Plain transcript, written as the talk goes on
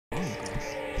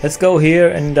let's go here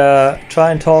and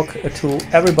try and talk to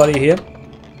everybody here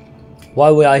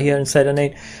while we are here in Seyda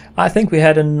Neen. I think we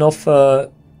had enough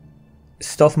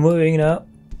stuff moving now.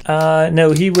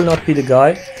 No, he will not be the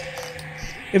guy.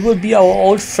 It will be our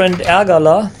old friend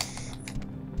Ergala.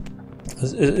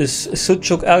 Is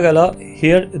Socuccius Ergala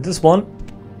here? This one.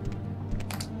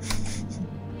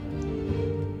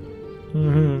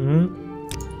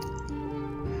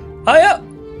 Ah, yeah.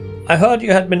 I heard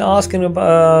you had been asking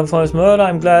about, for his murder.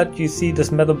 I'm glad you see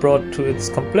this matter brought to its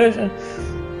completion.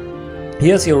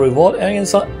 Here's your reward, alien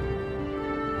son.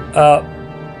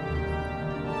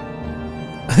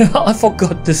 I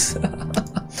forgot this.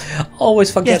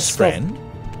 Always forget yes, stuff. Friend.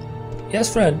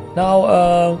 Yes, friend.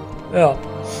 Now, yeah.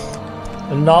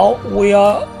 And now we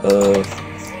are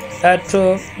at,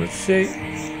 let's see,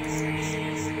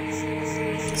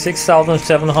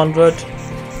 6,700.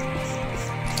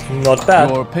 Not bad.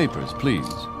 Your papers, please.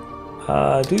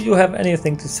 Do you have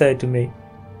anything to say to me?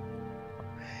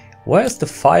 Where's the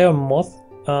fire moth?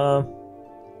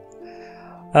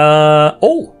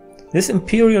 Oh, this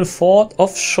imperial fort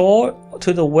offshore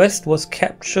to the west was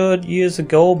captured years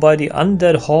ago by the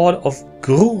undead horde of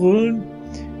Indoril,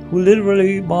 who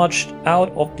literally marched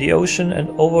out of the ocean and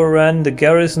overran the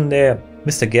garrison there.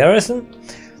 Mr. Garrison?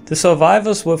 The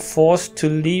survivors were forced to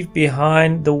leave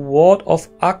behind the ward of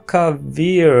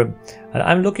Arkngthand, and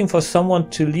I'm looking for someone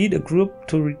to lead a group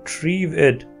to retrieve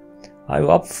it. Are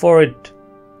you up for it?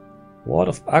 Ward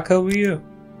of Arkngthand?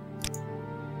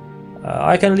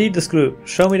 I can lead this group.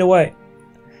 Show me the way.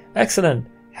 Excellent.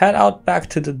 Head out back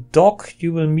to the dock.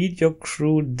 You will meet your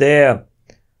crew there.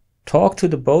 Talk to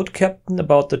the boat captain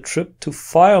about the trip to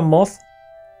Firemoth.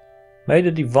 May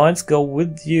the divines go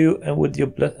with you and with your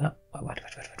blood. Wait.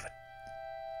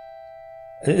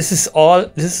 This is all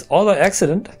by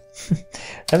accident.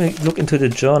 Let me look into the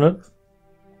journal.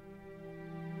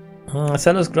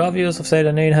 Sellus Gravius of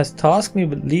Seyda Neen has tasked me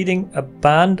with leading a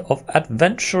band of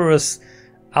adventurers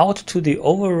out to the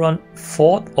overrun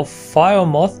fort of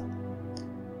Firemoth.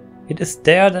 It is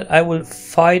there that I will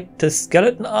fight the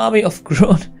skeleton army of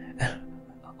Grown.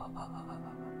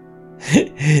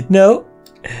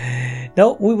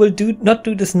 No, we will not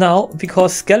do this now,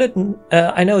 because skeleton.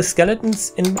 I know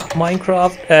skeletons in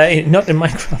Minecraft, not in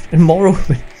Minecraft, in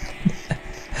Morrowind,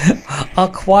 are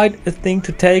quite a thing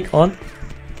to take on.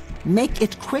 Make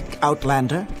it quick,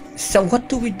 Outlander. So what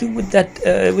do we do with that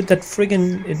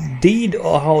friggin' deed,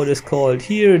 or how it is called?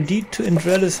 Here, deed to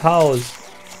Indril's house.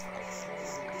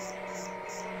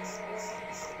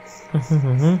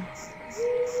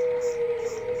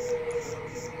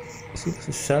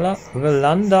 Seller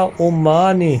Velanda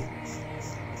Omani.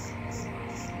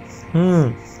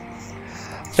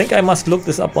 I think I must look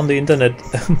this up on the internet.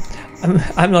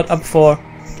 I'm not up for.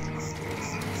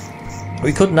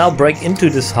 We could now break into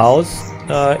this house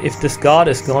if this guard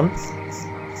is gone.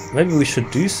 Maybe we should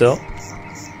do so.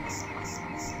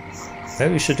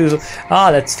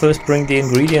 Let's first bring the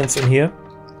ingredients in here,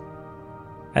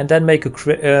 and then make a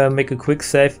quick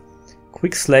slave.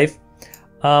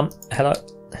 Hello.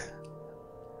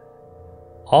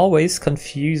 Always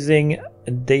confusing.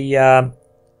 The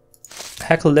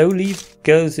Hacklow leaf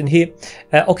goes in here.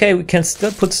 Okay, we can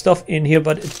still put stuff in here,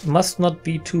 but it must not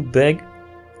be too big.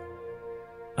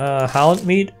 Hound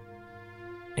meat.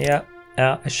 Yeah.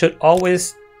 I should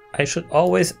always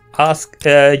ask.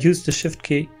 Use the shift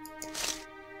key.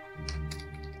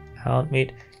 Hound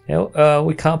meat. No,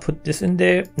 we can't put this in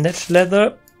there. Netch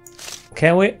leather.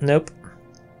 Can we? Nope.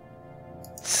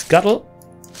 Scuttle.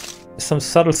 Some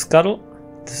subtle scuttle.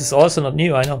 This is also not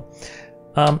new, I know.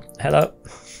 Hello.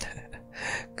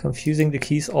 Confusing the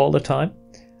keys all the time.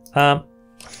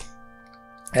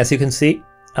 As you can see,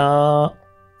 hound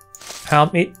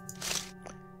meat.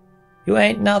 You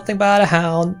ain't nothing but a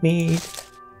hound meat.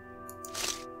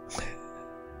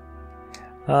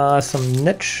 Some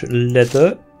netch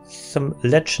leather. Some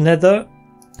lech leather.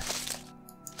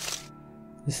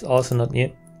 This is also not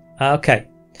new. Okay.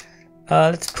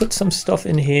 Let's put some stuff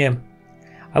in here.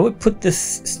 I would put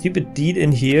this stupid deed in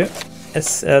here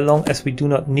as long as we do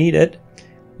not need it.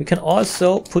 We can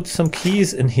also put some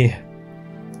keys in here.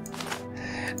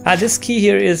 This key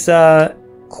here is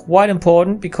quite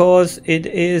important because it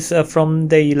is from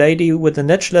the lady with the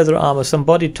netch leather armor.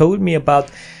 Somebody told me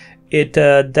about it,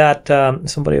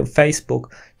 somebody on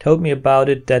Facebook told me about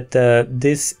it, that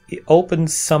this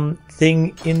opens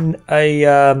something in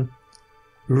a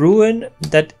ruin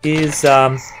that is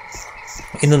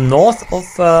in the north of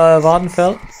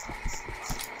Vardenfell,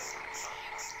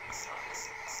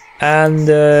 and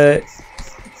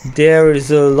there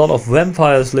is a lot of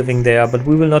vampires living there, but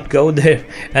we will not go there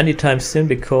anytime soon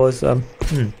because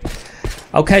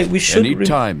Okay, we should... Any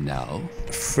time now.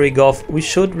 Frig off. We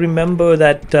should remember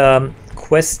that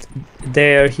quest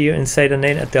there here in Seyda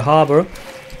Neen at the harbor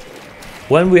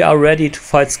when we are ready to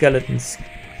fight skeletons.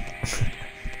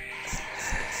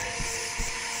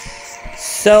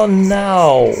 So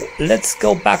now, let's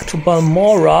go back to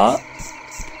Balmora.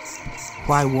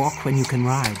 Why walk when you can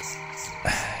ride?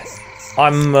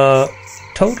 I'm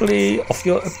totally of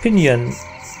your opinion,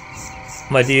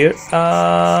 my dear.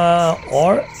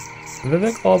 Or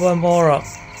Vivek or Balmora?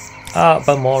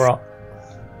 Balmora.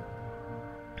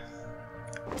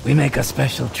 We make a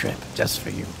special trip just for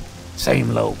you.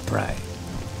 Same low price.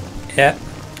 Yeah,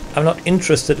 I'm not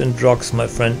interested in drugs, my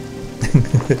friend.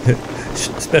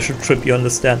 Special trip, you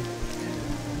understand.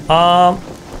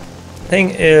 Thing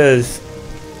is,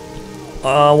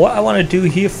 what I want to do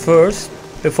here first,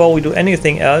 before we do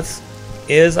anything else,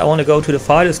 is I want to go to the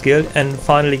Fighters Guild and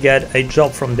finally get a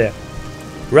job from there.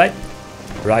 Right?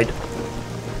 Right.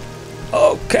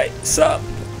 Okay, so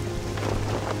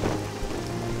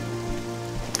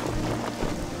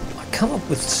I come up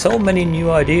with so many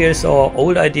new ideas or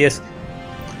old ideas.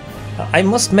 I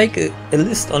must make a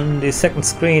list on the second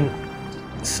screen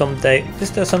someday.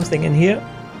 Is there something in here?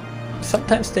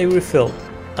 Sometimes they refill.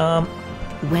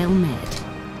 Well met.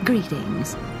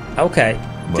 Greetings. Okay.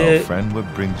 Well, friend, what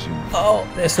brings you? Oh,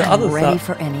 there's the I'm other ready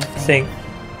for anything. thing.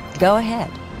 Go ahead.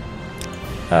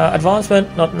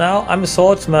 Advancement, not now. I'm a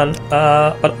swordsman.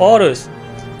 But orders.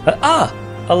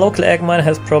 A local egg mine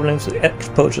has problems with egg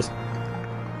poachers.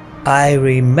 I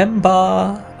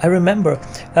remember.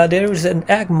 There is an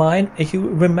egg mine. If you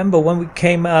remember when we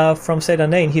came from Seyda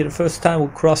Neen here the first time we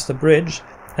crossed the bridge,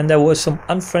 and there was some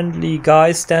unfriendly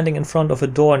guys standing in front of a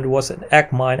door, and there was an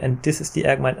egg mine, and this is the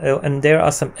egg mine. And there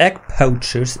are some egg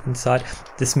poachers inside.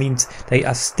 This means they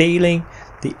are stealing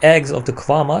the eggs of the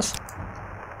Kwamas.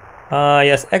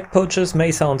 Yes, egg poachers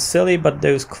may sound silly, but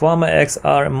those Kwama eggs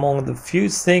are among the few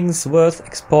things worth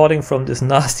exporting from this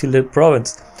nasty little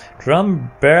province.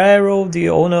 Drumbarrow, the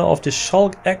owner of the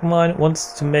Shulk egg mine,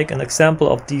 wants to make an example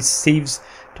of these thieves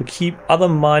to keep other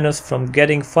miners from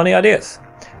getting funny ideas.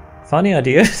 Funny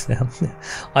ideas?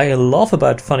 I love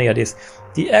about funny ideas.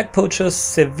 The egg poachers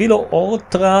Sevilo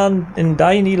Ortran and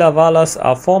Daini Lavalas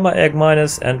are former egg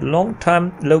miners and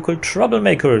long-time local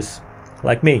troublemakers,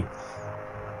 like me.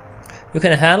 You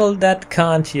can handle that,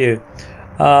 can't you?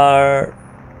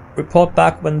 Report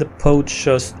back when the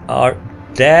poachers are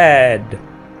dead.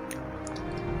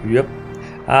 Yep.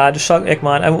 The Shulk egg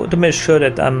mine. I want to make sure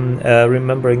that I'm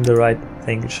remembering the right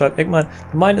thing. Shulk egg mine.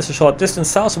 The mine is a short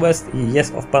distance southwest, yes,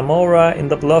 of Balmora, in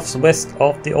the bluffs west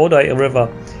of the Odai River.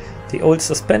 The old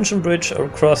suspension bridge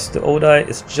across the Odai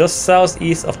is just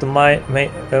southeast of the mine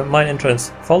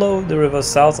entrance. Follow the river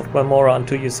south of Balmora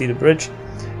until you see the bridge.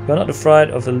 You're not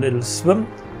afraid of a little swim,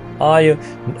 are you?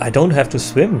 I don't have to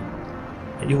swim.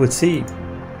 You will see.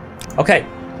 Okay.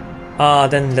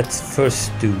 Then let's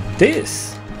first do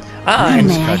this.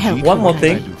 And one more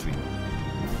thing.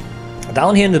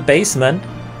 Down here in the basement.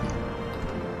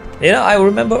 You know, I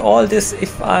remember all this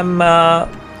if I'm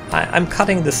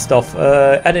cutting this stuff,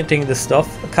 editing this stuff,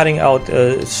 cutting out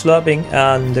slurping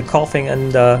and coughing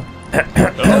and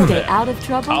Stay out of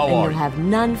trouble and you'll have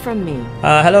none from me.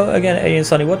 Hello again, Alien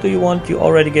Sonny. What do you want? You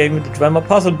already gave me the dwemer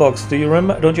puzzle box. Do you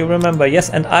remember? Don't you remember? Yes,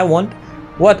 and I want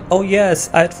what? Oh yes,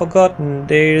 I had forgotten.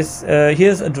 There's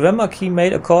here's a dwemer key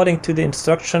made according to the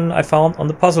instruction I found on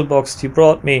the puzzle box you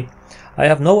brought me. I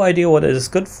have no idea what it is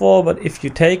good for, but if you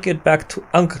take it back to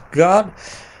Arkngthand,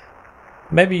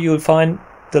 maybe you'll find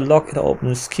the lock it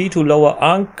opens. Key to lower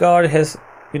Arkngthand has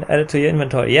been added to your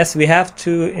inventory. Yes, we have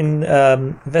to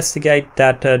investigate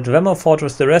that dwemer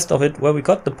fortress, the rest of it, where we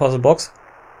got the puzzle box.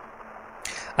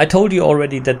 I told you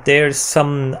already that there's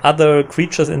some other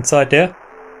creatures inside there.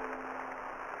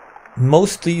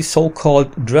 Mostly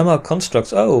so-called dwemer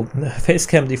constructs. Oh,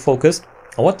 facecam defocused.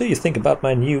 What do you think about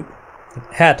my new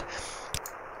hat?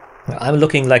 I'm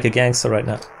looking like a gangster right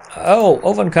now. Oh,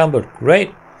 overencumbered.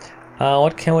 Great.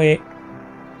 What can we...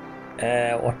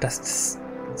 what does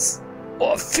this...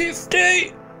 Oh,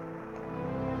 50!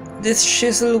 This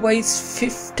chisel weighs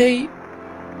 50.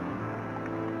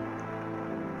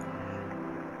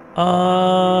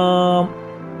 Oh,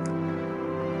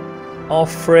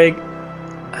 frig.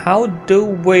 How do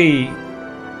we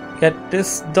get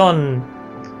this done?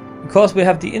 Because we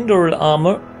have the Indoril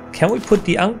armor. Can we put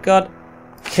the Arkngthand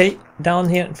key down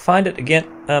here and find it again?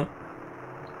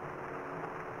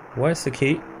 Where's the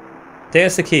key?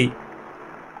 There's the key.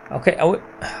 Okay,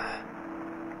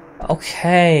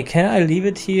 okay, can I leave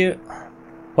it here?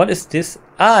 What is this?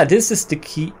 Ah, this is the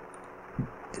key.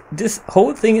 This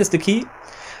whole thing is the key.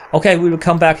 Okay, we will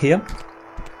come back here.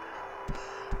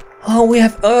 Oh, we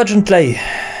have urgently.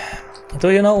 Do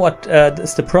you know what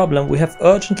is the problem? We have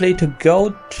urgently to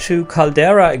go to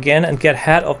Caldera again and get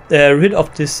rid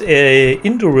of this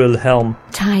Indoril helm.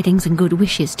 Tidings and good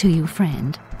wishes to you,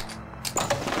 friend.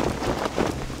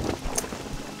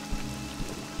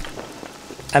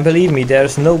 And believe me,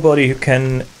 there's nobody who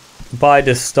can buy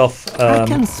this stuff I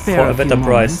can spare for a better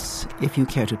price. If you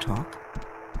care to talk.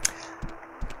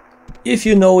 If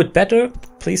you know it better,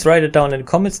 please write it down in the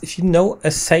comments. If you know a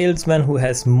salesman who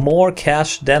has more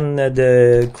cash than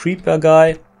the creeper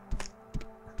guy,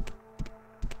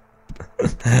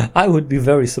 I would be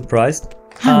very surprised.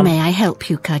 How may I help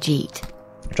you, Khajiit?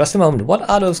 Just a moment. What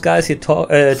are those guys here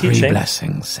teaching? 3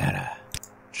 blessings, Sarah.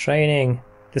 Training.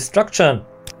 Destruction.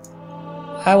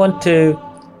 I want to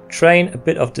train a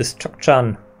bit of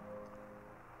destruction.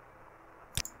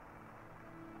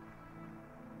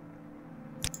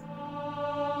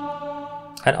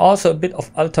 And also a bit of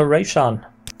alteration.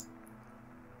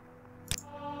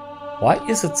 Why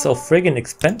is it so friggin'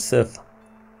 expensive?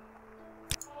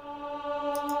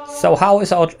 So how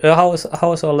is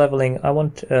our leveling? I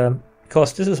want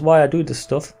because this is why I do this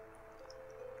stuff.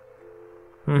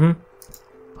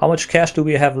 How much cash do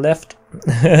we have left?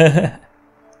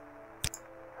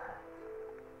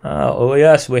 Oh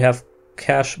yes, we have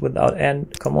cash without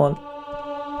end. Come on.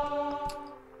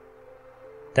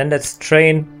 Then let's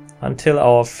train until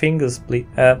our fingers bleed.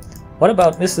 What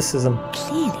about mysticism?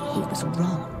 Clearly he was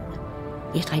wrong.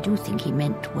 Yet I do think he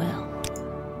meant well.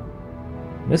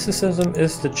 Mysticism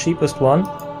is the cheapest one.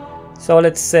 So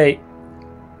let's say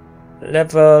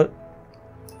level...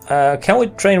 can we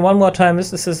train one more time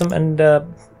mysticism and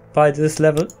by this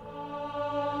level?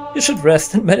 You should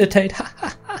rest and meditate.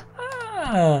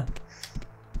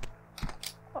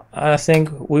 I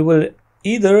think we will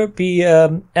either be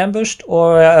ambushed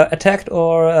or attacked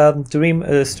or dream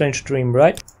a strange dream,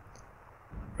 right?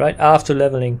 Right after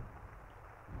leveling.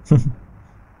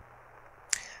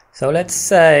 So let's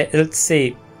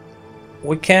see.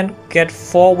 We can get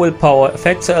 4 willpower.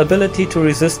 Affects your ability to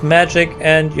resist magic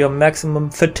and your maximum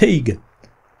fatigue.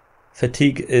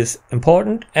 Fatigue is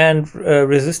important, and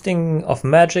resisting of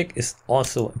magic is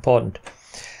also important.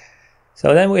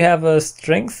 So then we have a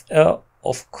strength.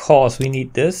 Of course, we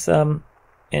need this.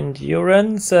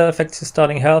 Endurance affects your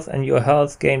starting health and your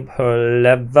health gain per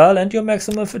level, and your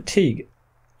maximum fatigue.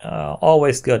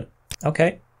 Always good.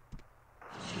 Okay.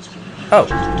 Oh.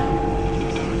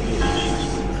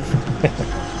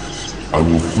 I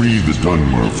will free the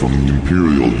dwemer from the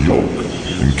imperial yoke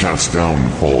and cast down the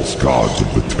false gods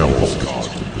of the temple.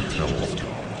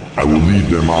 I will lead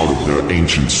them out of their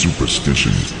ancient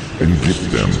superstitions and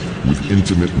gift them with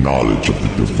intimate knowledge of the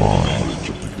divine.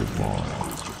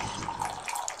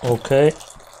 Okay.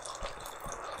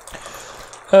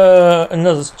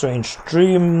 Another strange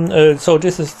dream. So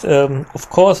this is, of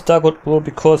course, Dagot,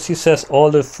 because he says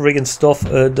all the friggin' stuff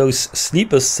those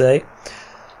sleepers say.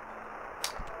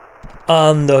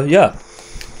 And yeah.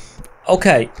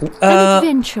 Okay. An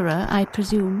adventurer, I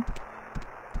presume.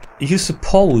 You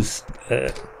suppose.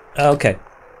 Okay.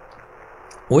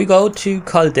 We go to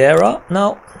Caldera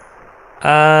now.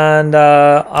 And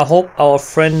I hope our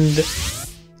friend,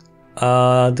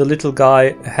 the little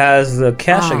guy, has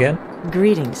cash again.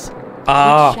 Greetings.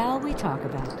 What shall we talk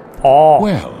about? Oh.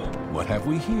 Well, what have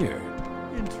we here?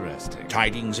 Interesting.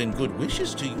 Tidings and good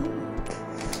wishes to you.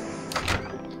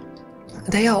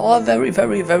 They are all very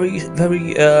friendly,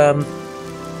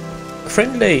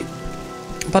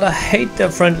 but I hate their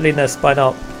friendliness by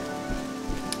now.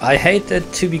 I hate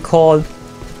it to be called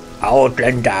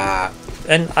Outlander,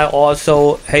 and I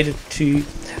also hate it to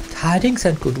tidings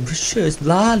and good wishes.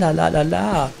 La la la la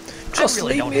la. Just I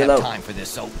really leave don't me have alone. time for this,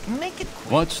 so make it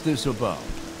quick. What's this about?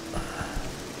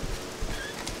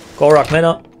 Gorak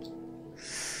Manor.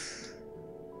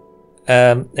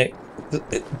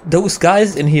 Those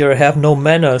guys in here have no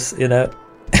manners, you know.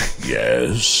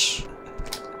 Yes.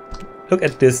 Look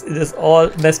at this. It is all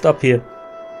messed up here.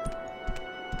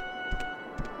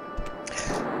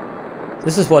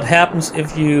 This is what happens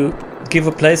if you give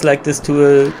a place like this to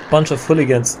a bunch of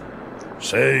hooligans.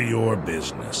 Say your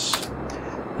business.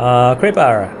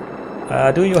 Creeper,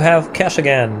 do you have cash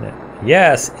again?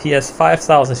 Yes, he has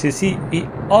 5,000. You see, he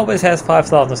always has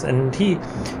 5,000, and he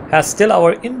has still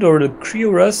our Indoril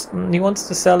Curious. He wants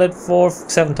to sell it for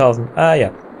 7,000. Ah,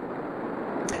 yeah.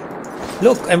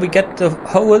 Look, and we get the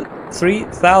whole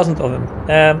 3,000 of him.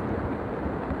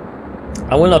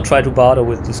 I will not try to barter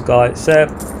with this guy. So,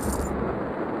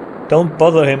 don't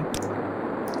bother him.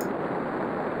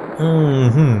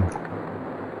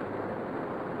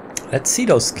 Let's see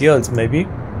those skills, maybe.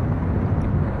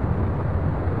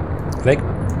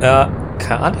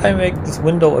 Can't I make this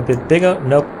window a bit bigger?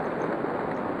 Nope.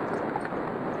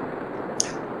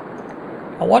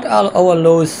 What are our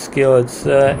lowest skills?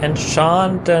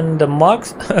 Enchant and the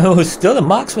marks. Oh, still the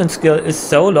marksman skill is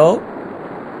so low.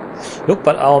 Look,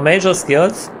 but our major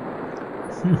skills.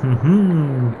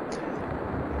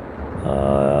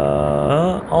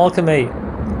 Alchemy.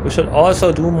 We should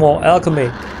also do more alchemy.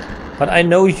 But I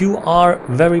know you are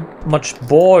very much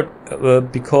bored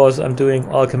because I'm doing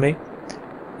alchemy.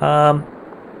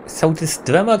 So this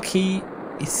dwemer key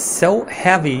is so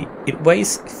heavy. It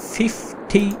weighs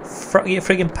 50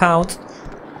 friggin' pounds.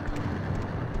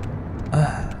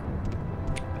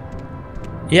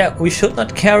 Yeah, we should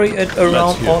not carry it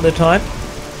around all the time.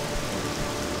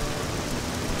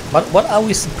 But what are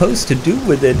we supposed to do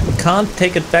with it? We can't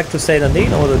take it back to Seyda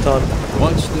Neen all the time.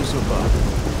 What's this about?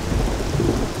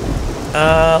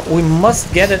 We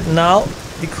must get it now,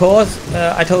 because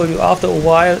I told you after a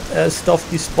while stuff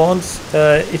despawns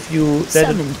if you let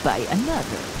Summoned it. by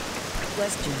another.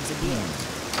 Questions again.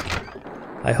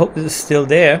 I hope it is still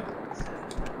there.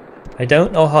 I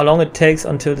don't know how long it takes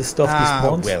until the stuff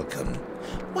despawns. Welcome.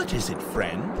 What is it,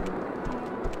 friend?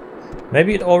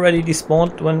 Maybe it already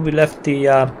despawned when we left the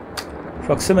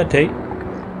proximity.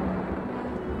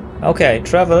 Okay,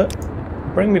 travel.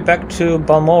 Bring me back to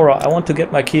Balmora. I want to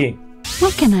get my key.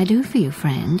 What can I do for you,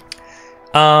 friend?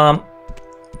 And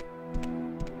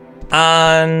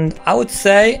I would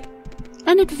say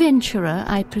An adventurer,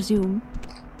 I presume.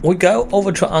 we go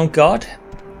over to Arkngthand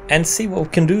and see what we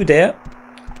can do there.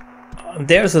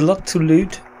 There's a lot to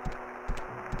loot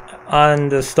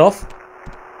and stuff.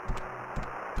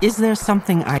 Is there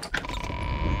something I...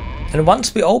 And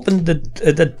once we open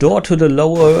the door to the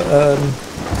lower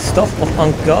stuff of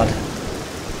Arkngthand,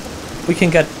 we can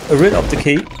get rid of the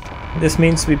key. This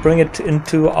means we bring it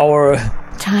into our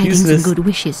Tidings useless... and good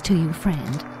wishes to you,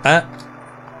 friend.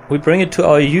 We bring it to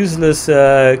our useless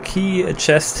key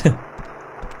chest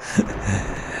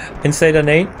in Seyda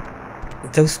Neen.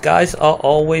 Those guys are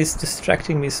always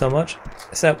distracting me so much.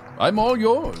 So I'm all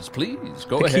yours. Please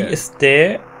go the ahead. key is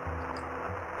there.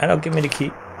 And now give me the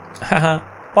key. Haha.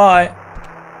 Bye.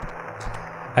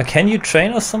 Can you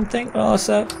train or something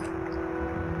also?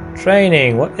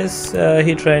 Training. What is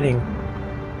he training?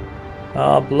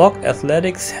 Block,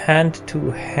 athletics, hand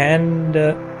to hand.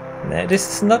 This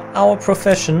is not our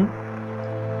profession.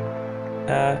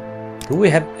 Do we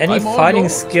have any I'm all fighting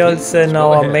yours. skills Please in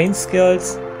go our ahead. main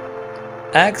skills?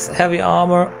 Axe, heavy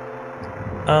armor,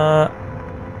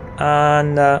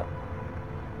 and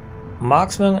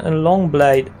marksman and long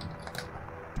blade.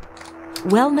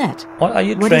 Well met. What are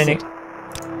you What is training? it?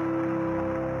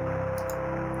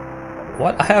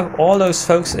 What? I have all those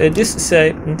folks. This is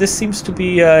this seems to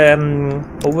be a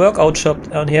workout shop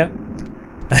down here.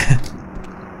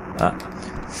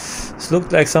 This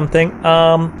looked like something.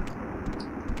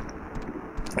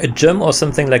 A gym or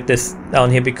something like this down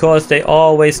here, because they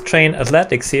always train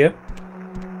athletics here.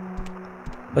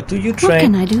 But do you What train?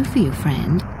 can I do for you,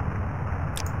 friend?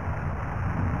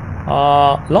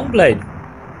 Long blade.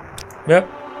 Yep.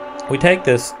 We take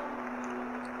this.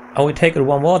 And we take it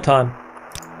one more time.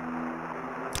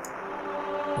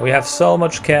 We have so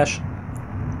much cash.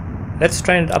 Let's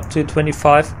train it up to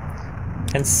 25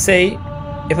 and see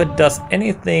if it does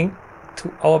anything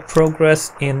to our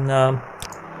progress in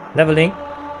leveling.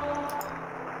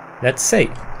 Let's see.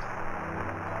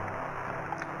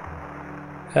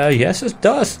 Yes, it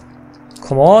does.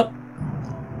 Come on.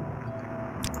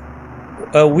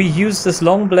 We use this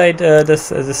long blade,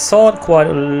 this sword quite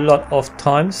a lot of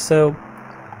times, so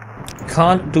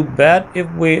can't do bad if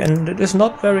we. And it is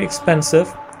not very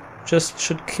expensive. Just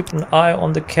should keep an eye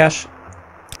on the cash.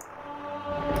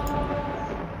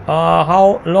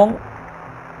 How long?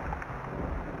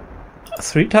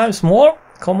 3 times more?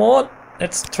 Come on,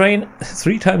 let's train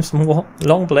 3 times more.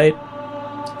 Long blade.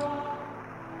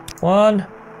 1,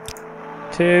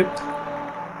 2,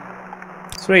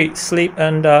 3. Sleep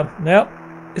and yeah.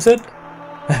 Is it?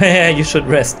 You should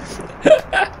rest.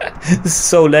 This is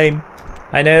so lame.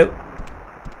 I know.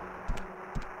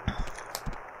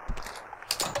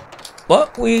 Well,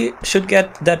 we should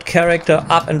get that character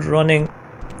up and running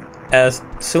as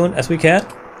soon as we can.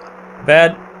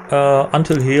 Bad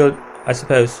until healed, I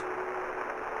suppose.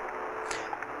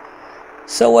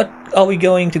 So what are we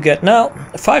going to get now?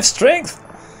 5 strength.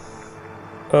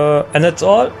 And that's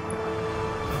all.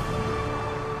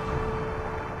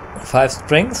 5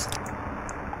 strength.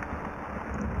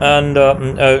 And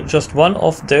just one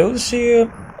of those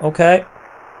here. Okay.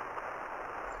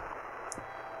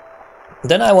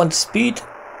 Then I want speed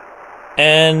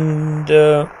and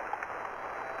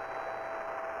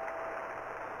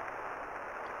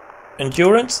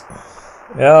endurance.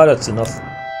 Yeah, that's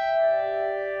enough.